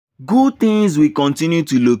Good things will continue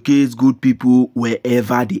to locate good people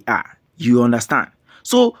wherever they are. You understand?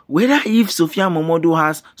 So whether if Sophia MOMODU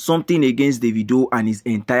has something against Davido and his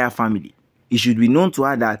entire family, it should be known to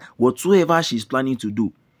her that whatsoever she's planning to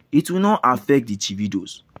do, it will not affect the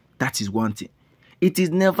Chividōs. That is one thing. It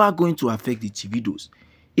is never going to affect the Chividōs.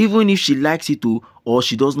 Even if she likes it or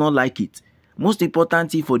she does not like it. Most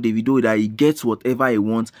important thing for Davido is that he gets whatever he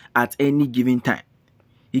wants at any given time.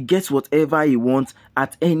 He gets whatever he wants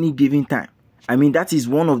at any given time. I mean, that is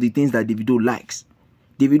one of the things that Davido likes.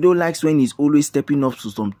 Davido likes when he's always stepping up to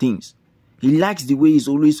some things. He likes the way he's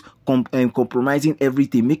always compromising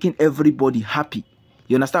everything, making everybody happy.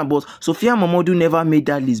 You understand? But Sophia MOMODU never made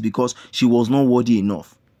that list because she was not worthy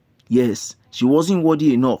enough. Yes, she wasn't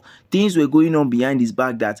worthy enough. Things were going on behind his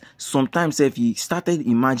back that sometimes if he started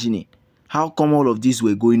imagining how come all of this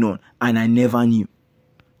were going on and I never knew.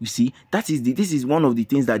 You see, this is one of the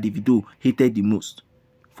things that Davido hated the most.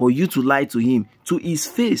 For you to lie to him, to his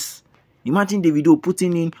face. Imagine Davido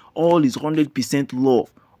putting in all his 100%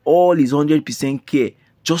 love, all his 100% care,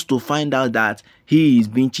 just to find out that he is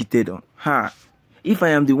being cheated on. If I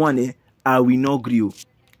am the one, I will not agree. You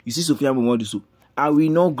see Sophia MOMODU, so I will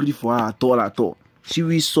not agree for her at all. She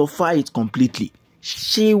will suffer it completely.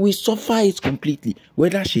 She will suffer it completely,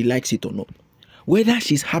 whether she likes it or not. Whether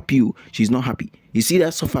she's happy or she's not happy. You see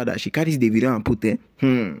that suffer that she carries Davido and put there?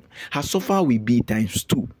 Her suffer will be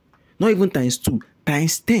 ×2. Not even ×2,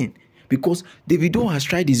 ×10. Because Davido has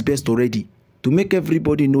tried his best already to make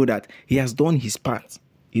everybody know that he has done his part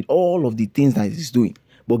in all of the things that he's doing.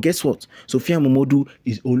 But guess what? Sophia MOMODU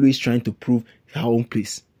is always trying to prove her own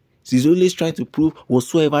place. She's always trying to prove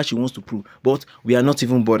whatsoever she wants to prove. But we are not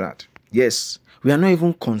even bothered. Yes, we are not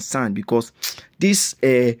even concerned because this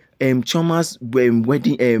Chiøma's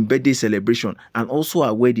wedding birthday celebration and also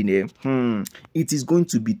our wedding it is going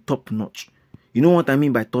to be top notch. You know what I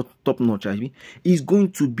mean by top notch? I mean it's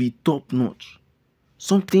going to be top notch.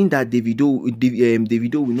 Something that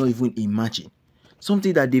Davido will not even imagine.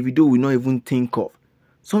 Something that Davido will not even think of.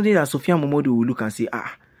 Something that Sophia MOMODU will look and say,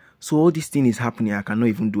 so all this thing is happening, I cannot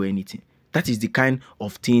even do anything. That is the kind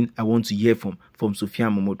of thing I want to hear from Sophia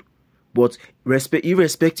MOMODU. But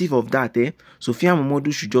irrespective of that, Sophia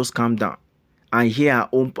MOMODU should just calm down and hear her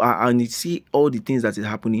own and see all the things that is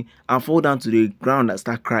happening and fall down to the ground and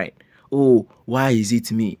start crying. Oh, why is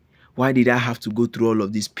it me? Why did I have to go through all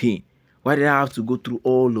of this pain? Why did I have to go through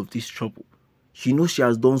all of this trouble? She knows she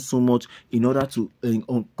has done so much in order to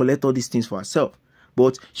collect all these things for herself.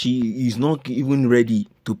 But she is not even ready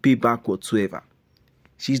to pay back whatsoever.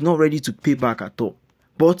 She's not ready to pay back at all.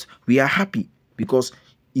 But we are happy because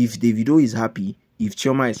if Davido is happy, if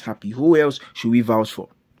Chiøma is happy, who else should we vouch for?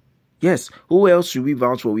 Yes, who else should we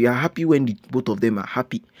vouch for? We are happy when both of them are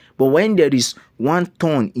happy. But when there is one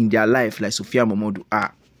turn in their life like Sophia MOMODU,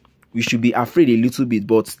 we should be afraid a little bit,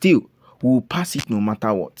 but still, we will pass it no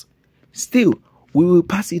matter what. Still, we will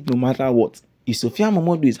pass it no matter what. If Sophia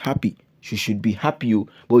MOMODU is happy, she should be happy.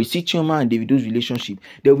 But you see Chiøma and Davido's relationship,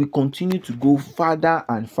 they will continue to go farther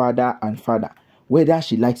and farther and farther, whether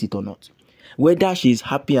she likes it or not. Whether she is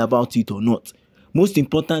happy about it or not. Most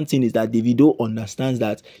important thing is that Davido understands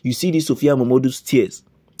that you see this Sophia MOMODU's tears.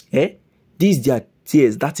 These their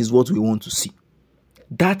tears, that is what we want to see.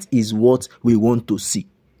 That is what we want to see.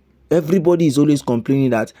 Everybody is always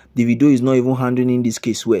complaining that Davido is not even handling this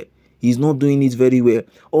case well. He's not doing it very well.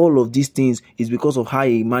 All of these things is because of how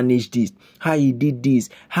he managed this, how he did this,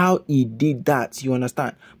 how he did that. You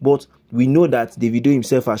understand? But we know that Davido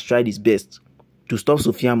himself has tried his best to stop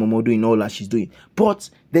Sophia MOMODU in all that she's doing. But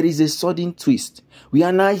there is a sudden twist. We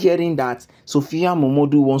are now hearing that Sophia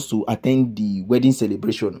MOMODU wants to attend the wedding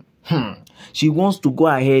celebration. She wants to go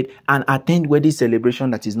ahead and attend wedding celebration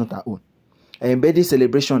that is not her own. A birthday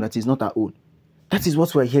celebration that is not her own. That is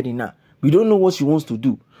what we are hearing now. We don't know what she wants to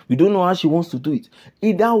do. We don't know how she wants to do it.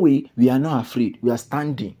 Either way, we are not afraid. We are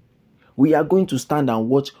standing. We are going to stand and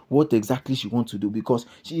watch what exactly she wants to do because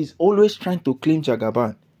she is always trying to claim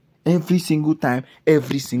Jagaban. Every single time,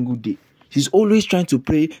 every single day. She's always trying to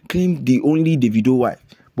claim the only Davido wife.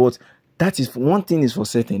 But that is one thing is for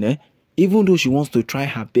certain, even though she wants to try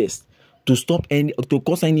her best to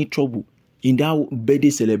cause any trouble in that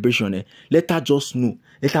birthday celebration, let her just know.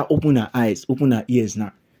 Let her open her eyes, open her ears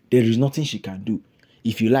now. There is nothing she can do.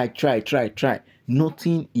 If you like, try.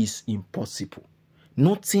 Nothing is impossible.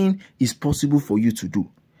 Nothing is possible for you to do.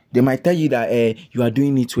 They might tell you that you are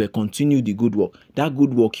doing it to continue the good work. That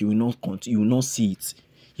good work, you will not see it.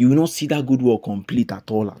 You will not see that good work complete at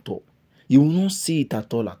all. You will not see it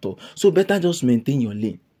at all. So better just maintain your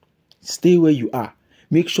lane. Stay where you are.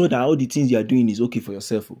 Make sure that all the things you are doing is okay for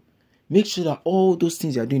yourself. Make sure that all those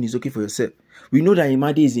things you are doing is okay for yourself. We know that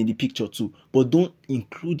Imade is in the picture too, but don't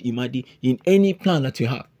include Imade in any plan that you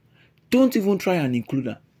have. Don't even try and include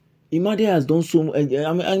her. Imade has done so much.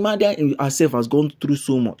 Imade herself has gone through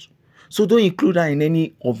so much. So don't include her in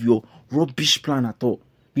any of your rubbish plan at all,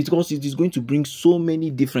 because it is going to bring so many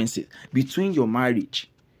differences between your marriage.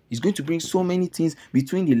 It's going to bring so many things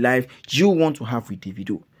between the life you want to have with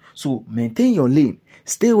Davido. So maintain your lane.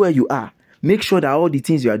 Stay where you are. Make sure that all the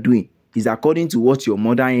things you are doing is according to what your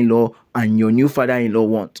mother-in-law and your new father-in-law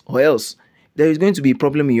want. Or else, there is going to be a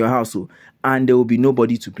problem in your household and there will be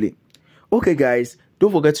nobody to blame. Okay, guys,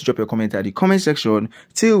 don't forget to drop your comment at the comment section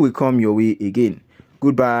till we come your way again.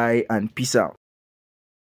 Goodbye and peace out.